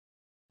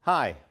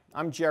Hi,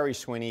 I'm Gerry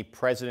Sweeney,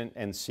 President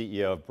and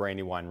CEO of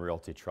Brandywine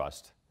Realty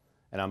Trust,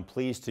 and I'm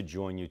pleased to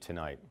join you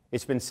tonight.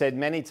 It's been said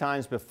many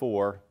times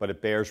before, but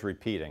it bears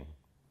repeating.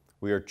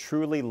 We are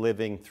truly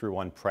living through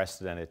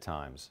unprecedented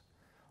times.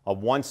 A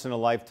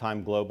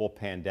once-in-a-lifetime global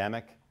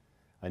pandemic,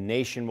 a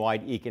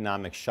nationwide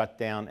economic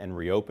shutdown and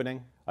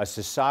reopening, a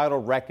societal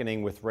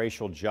reckoning with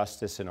racial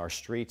justice in our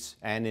streets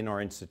and in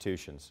our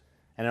institutions,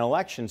 and an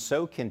election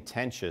so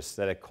contentious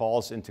that it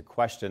calls into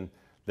question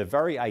the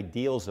very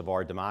ideals of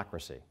our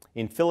democracy.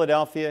 In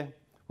Philadelphia,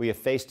 we have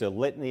faced a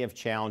litany of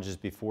challenges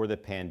before the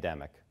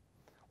pandemic,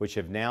 which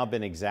have now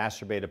been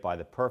exacerbated by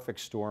the perfect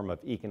storm of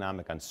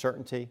economic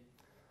uncertainty,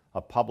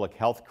 a public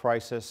health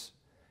crisis,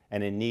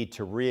 and a need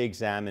to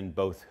re-examine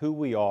both who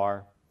we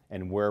are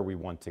and where we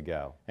want to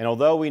go. And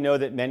although we know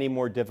that many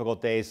more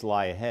difficult days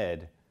lie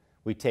ahead,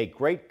 we take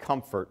great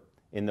comfort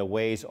in the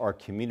ways our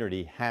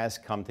community has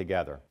come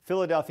together.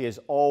 Philadelphia has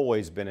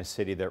always been a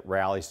city that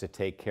rallies to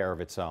take care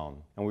of its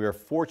own, and we are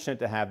fortunate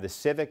to have the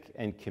civic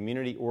and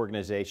community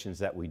organizations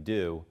that we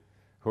do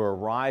who are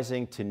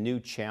rising to new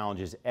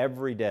challenges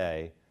every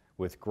day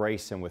with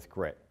grace and with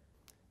grit.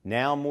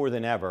 Now more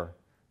than ever,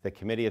 the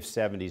Committee of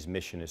 70's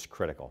mission is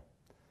critical.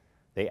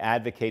 They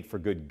advocate for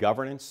good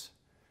governance,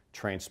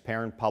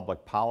 transparent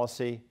public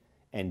policy,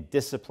 and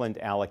disciplined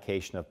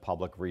allocation of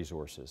public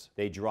resources.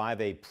 They drive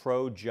a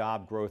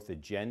pro-job growth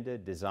agenda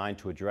designed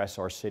to address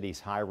our city's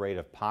high rate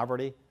of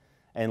poverty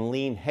and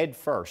lean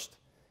headfirst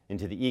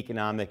into the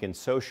economic and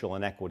social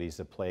inequities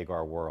that plague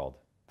our world.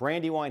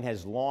 Brandywine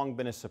has long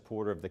been a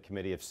supporter of the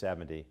Committee of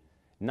 70,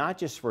 not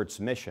just for its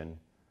mission,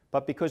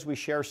 but because we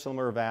share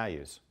similar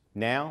values.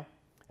 Now,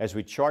 as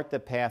we chart the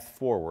path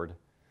forward,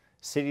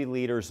 city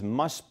leaders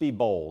must be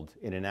bold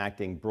in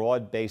enacting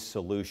broad-based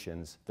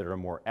solutions that are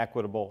more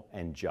equitable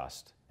and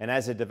just. And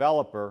as a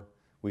developer,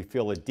 we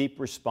feel a deep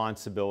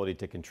responsibility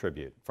to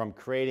contribute. From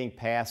creating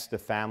paths to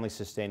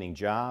family-sustaining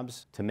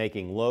jobs, to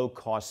making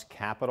low-cost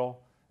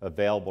capital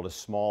available to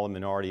small and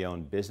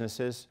minority-owned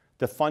businesses,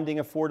 to funding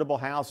affordable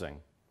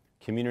housing,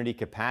 community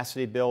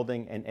capacity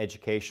building, and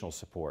educational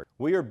support.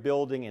 We are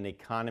building an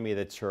economy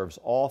that serves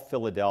all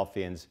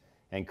Philadelphians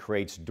and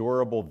creates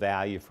durable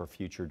value for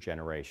future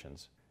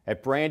generations.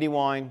 At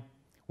Brandywine,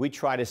 we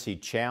try to see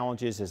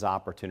challenges as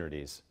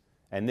opportunities,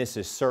 and this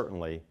is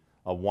certainly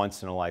a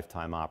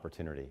once-in-a-lifetime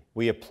opportunity.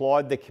 We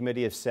applaud the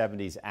Committee of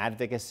 70's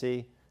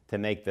advocacy to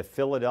make the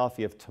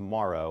Philadelphia of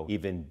tomorrow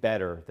even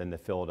better than the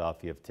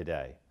Philadelphia of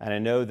today. And I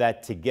know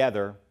that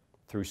together,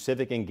 through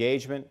civic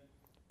engagement,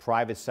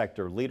 private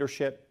sector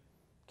leadership,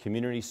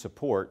 community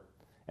support,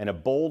 and a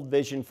bold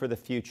vision for the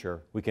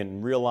future, we can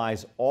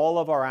realize all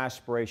of our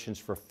aspirations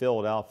for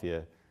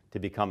Philadelphia to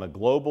become a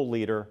global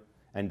leader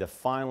and to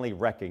finally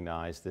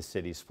recognize the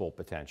city's full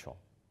potential.